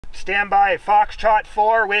Stand by. Foxtrot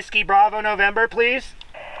 4, Whiskey Bravo November, please.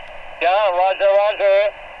 Yeah, roger,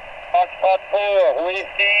 roger. Foxtrot 4,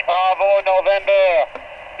 Whiskey Bravo November.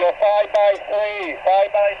 You're 5x3,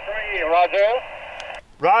 5x3, roger.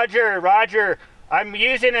 Roger, roger. I'm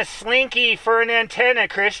using a Slinky for an antenna,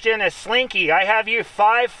 Christian, a Slinky. I have you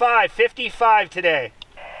 5.5, 55 today.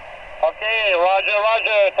 Okay, roger,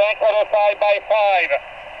 roger. Thanks for the 5x5.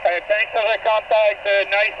 Thanks for the contact.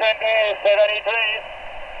 Nice and 73.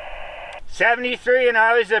 73, and I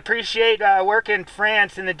always appreciate working in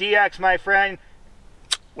France in the DX, my friend.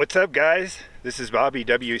 What's up, guys? This is Bobby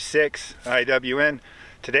W6 IWN.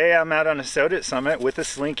 Today I'm out on a SOTA summit with a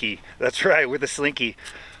Slinky. That's right, with a Slinky.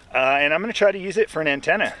 And I'm going to try to use it for an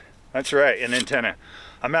antenna. That's right, an antenna.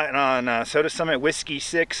 I'm out on SOTA Summit Whiskey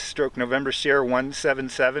 6 / November Sierra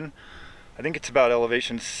 177. I think it's about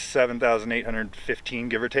elevation 7,815,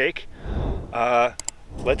 give or take.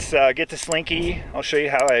 Let's get the Slinky. I'll show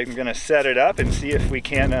you how I'm going to set it up and see if we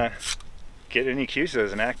can get any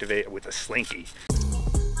QSOs and activate it with a Slinky.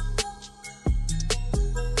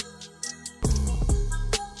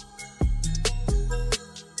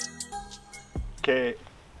 Okay,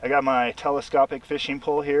 I got my telescopic fishing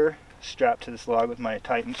pole here strapped to this log with my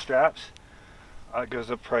Titan straps. It goes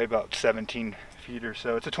up probably about 17 feet or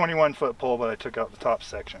so. It's a 21-foot pole, but I took out the top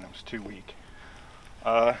section. It was too weak.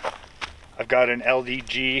 I've got an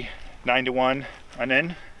LDG 9-to-1 run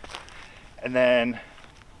in, and then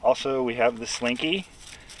also we have the Slinky.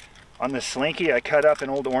 On the Slinky, I cut up an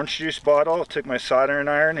old orange juice bottle, took my soldering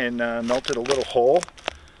iron and melted a little hole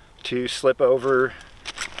to slip over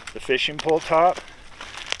the fishing pole top.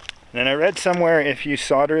 And then I read somewhere if you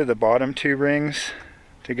solder the bottom two rings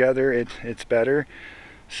together, it's better.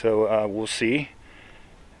 So we'll see.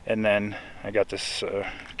 And then I got this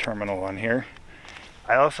terminal on here.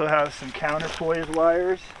 I also have some counterpoise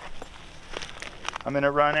wires I'm going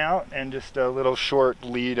to run out, and just a little short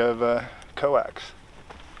lead of coax.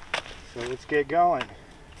 So let's get going.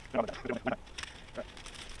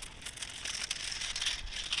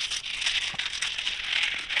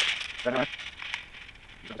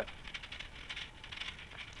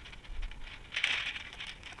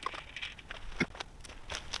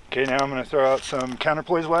 Okay, now I'm going to throw out some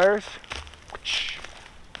counterpoise wires.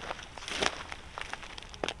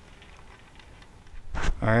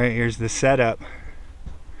 Alright, here's the setup.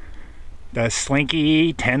 The Slinky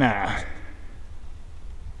Antenna.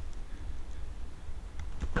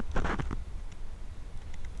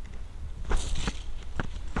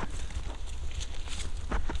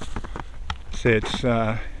 So it's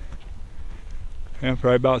probably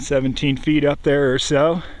about 17 feet up there or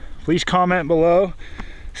so. Please comment below.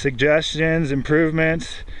 Suggestions,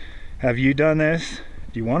 improvements. Have you done this?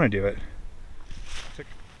 Do you want to do it?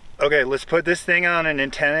 Okay, let's put this thing on an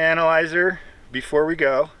antenna analyzer before we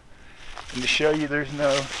go. And to show you there's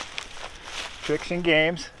no tricks and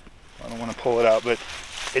games, I don't want to pull it out, but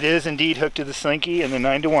it is indeed hooked to the Slinky and the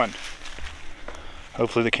 9-to-1.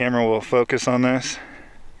 Hopefully the camera will focus on this.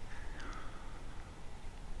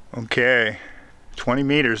 Okay, 20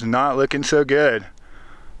 meters, not looking so good.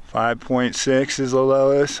 5.6 is the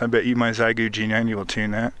lowest. I bet you my Xiegu G90 will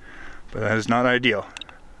tune that, but that is not ideal.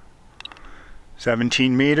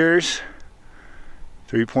 17 meters,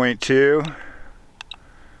 3.2.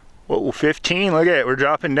 Whoa, 15, look at it, we're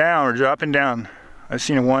dropping down, we're dropping down. I've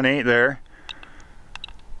seen a 1.8 there.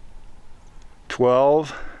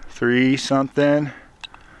 12, 3 something.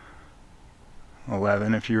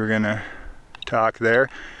 11 if you were gonna talk there.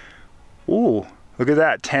 Ooh, look at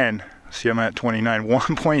that, 10. See, I'm at 29,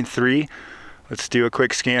 1.3. Let's do a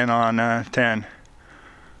quick scan on 10.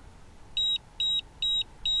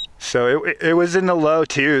 So it was in the low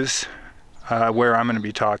 2s where I'm going to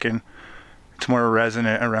be talking. It's more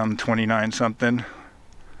resonant around 29 something.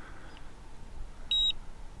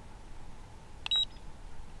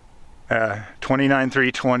 Uh, 29,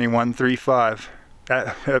 320, 135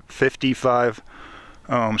 at 55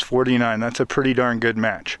 ohms, 49. That's a pretty darn good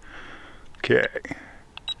match. Okay.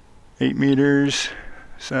 8 meters,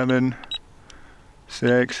 7,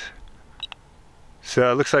 6.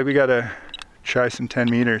 So it looks like we gotta try some 10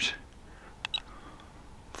 meters.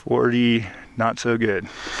 40, not so good.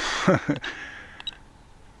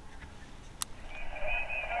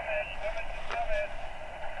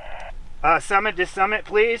 Summit to summit,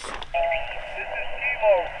 please. This is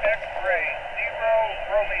Kilo X-Ray 0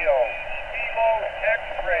 Romeo. Kilo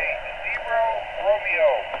X-Ray 0 Romeo.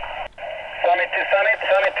 Summit to summit,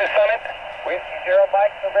 summit to summit. Whiskey 0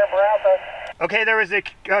 Mike November Alpha. Okay, there was a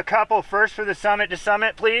couple first for the summit to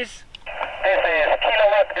summit, please. This is Kilo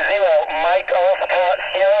X 0 Mike Alpha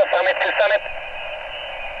Sierra, summit to summit.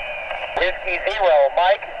 Whiskey 0,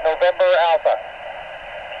 Mike, November Alpha.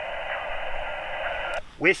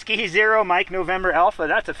 Whiskey 0, Mike November Alpha.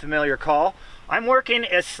 That's a familiar call. I'm working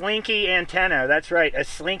a Slinky antenna. That's right, a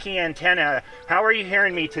Slinky antenna. How are you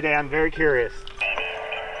hearing me today? I'm very curious.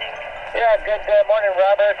 Yeah, good morning,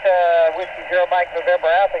 Robert. Whiskey 0, Mike November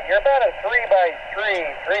Alpha. You're about a 3x3,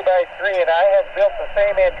 and I have built the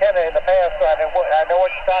same antenna in the past, so I know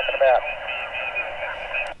what you're talking about.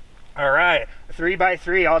 All right,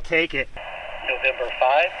 3x3, I'll take it. November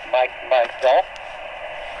 5, Mike Golf.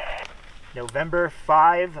 November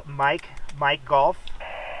 5, Mike Golf.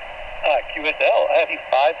 QSL, I have you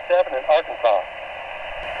 5-7 in Arkansas.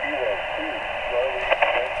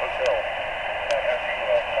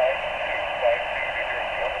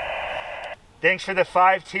 Thanks for the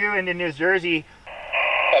 5-2 into New Jersey.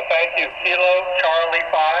 Thank you. Kilo, Charlie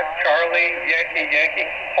 5, Charlie, Yankee,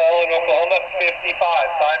 Paul in Oklahoma, 55,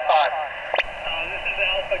 5-5. This is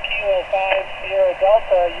Alpha Kilo 5, Sierra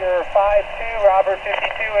Delta. You're 5-2, Robert 52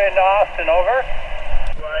 in Austin, over.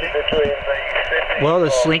 Well,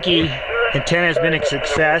 the Slinky antenna has been a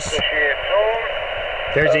success.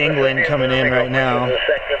 There's England coming in right now. Of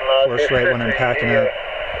course, right when I'm packing up.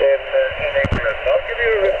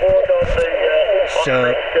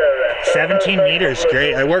 So, 17 meters,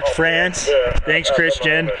 great. I worked France. Thanks,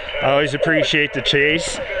 Christian. I always appreciate the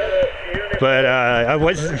chase. But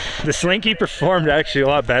the Slinky performed actually a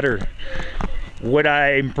lot better. Would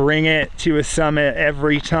I bring it to a summit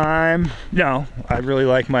every time? No, I really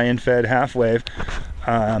like my in-fed half wave.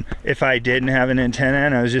 If I didn't have an antenna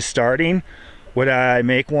and I was just starting, would I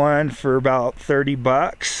make one for about 30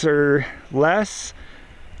 bucks or less?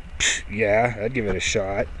 Yeah, I'd give it a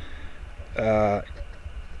shot.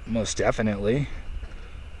 Most definitely.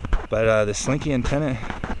 But the Slinky antenna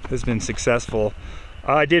has been successful.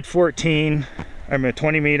 I did 14, I'm at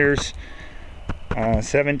 20 meters,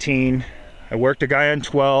 17. I worked a guy on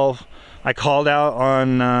 12. I called out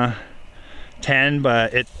on 10,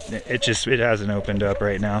 but it hasn't opened up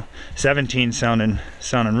right now. 17 sounding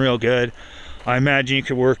real good. I imagine you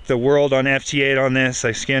could work the world on FT8 on this.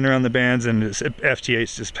 I scanned around the bands and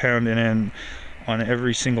FT8's just pounding in on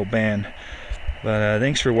every single band. But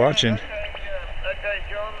thanks for watching.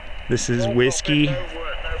 This is Whiskey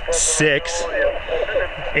 6,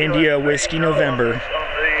 India Whiskey November,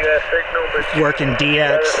 working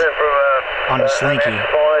DX on a Slinky. 5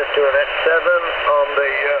 to an X7.